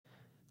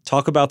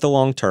talk about the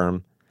long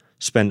term,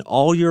 spend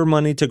all your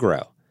money to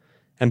grow,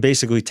 and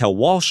basically tell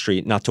Wall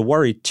Street not to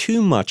worry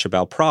too much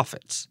about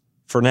profits,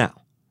 for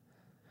now.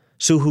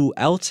 So who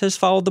else has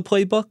followed the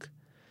playbook?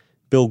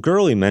 Bill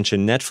Gurley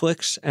mentioned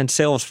Netflix and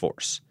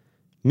Salesforce.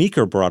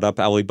 Meeker brought up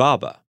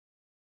Alibaba.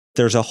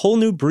 There's a whole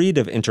new breed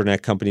of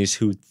internet companies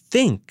who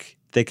think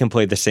they can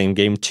play the same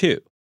game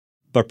too,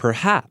 but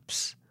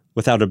perhaps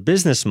without a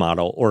business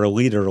model or a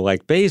leader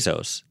like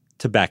Bezos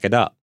to back it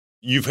up.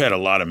 You've had a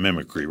lot of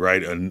mimicry,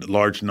 right? A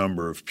large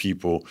number of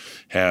people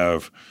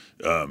have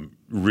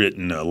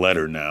written a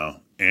letter now,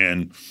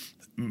 and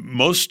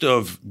most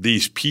of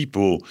these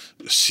people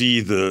see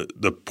the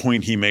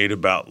point he made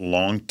about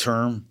long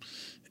term,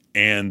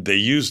 and they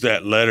use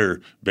that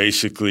letter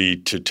basically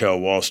to tell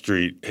Wall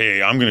Street,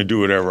 hey, I'm going to do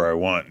whatever I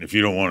want. And if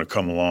you don't want to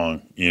come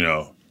along,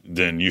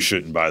 then you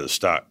shouldn't buy the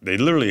stock. They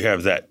literally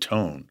have that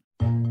tone.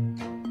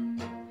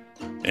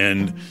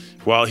 And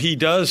while he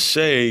does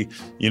say,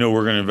 we're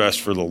going to invest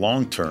for the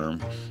long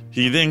term,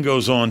 he then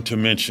goes on to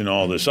mention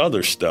all this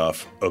other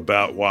stuff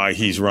about why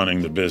he's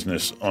running the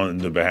business on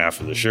the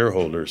behalf of the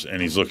shareholders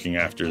and he's looking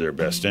after their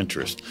best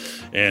interest.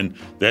 And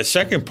that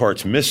second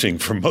part's missing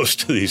from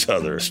most of these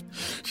others.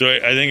 So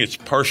I think it's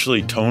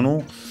partially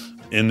tonal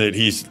in that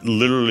he's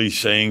literally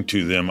saying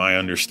to them, I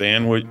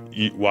understand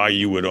why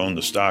you would own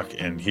the stock,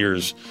 and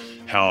here's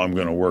how I'm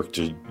going to work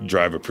to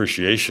drive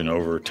appreciation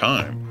over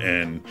time.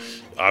 And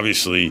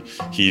obviously,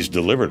 he's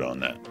delivered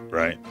on that,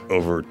 right,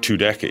 over 2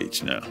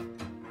 decades now.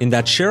 In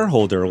that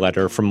shareholder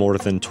letter from more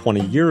than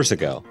 20 years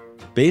ago,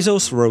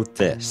 Bezos wrote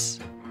this: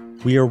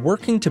 "We are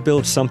working to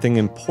build something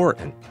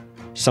important,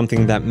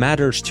 something that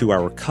matters to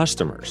our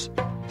customers,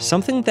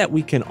 something that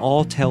we can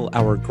all tell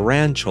our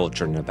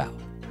grandchildren about.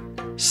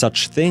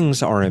 Such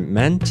things aren't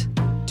meant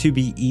to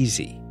be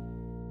easy."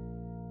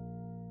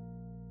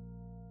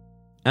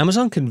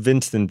 Amazon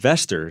convinced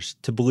investors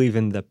to believe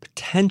in the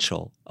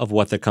potential of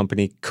what the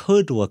company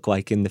could look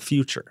like in the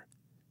future.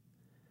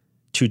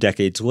 2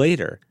 decades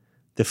later,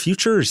 the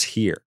future is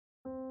here.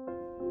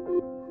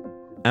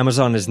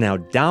 Amazon is now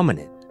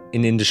dominant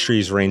in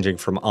industries ranging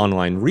from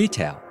online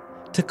retail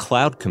to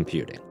cloud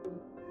computing.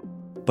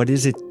 But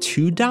is it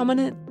too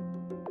dominant?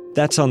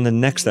 That's on the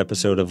next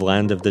episode of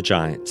Land of the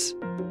Giants.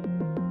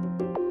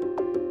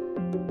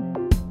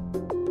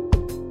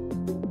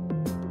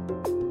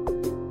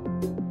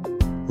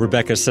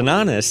 Rebecca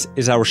Sananis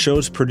is our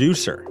show's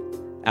producer.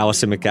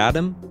 Allison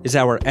McAdam is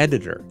our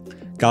editor.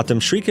 Gautam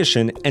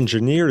Srikishan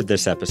engineered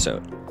this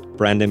episode.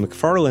 Brandon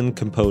McFarlane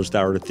composed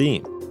our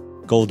theme.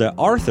 Golda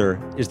Arthur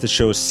is the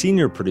show's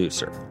senior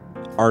producer.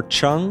 Art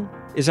Chung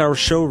is our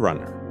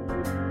showrunner.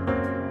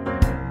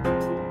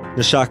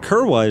 Nishat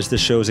Kurwa is the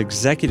show's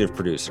executive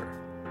producer.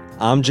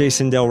 I'm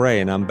Jason Del Rey,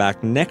 and I'm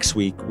back next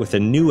week with a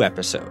new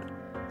episode.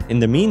 In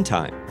the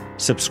meantime,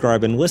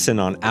 subscribe and listen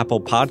on Apple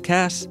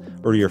Podcasts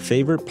or your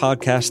favorite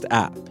podcast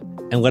app,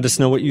 and let us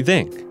know what you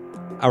think.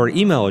 Our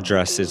email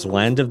address is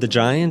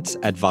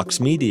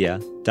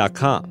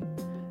landofthegiants@voxmedia.com.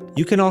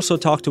 You can also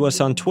talk to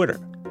us on Twitter.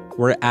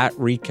 We're at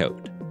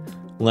Recode.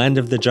 Land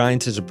of the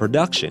Giants is a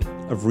production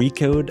of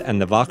Recode and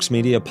the Vox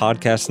Media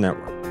Podcast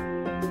Network.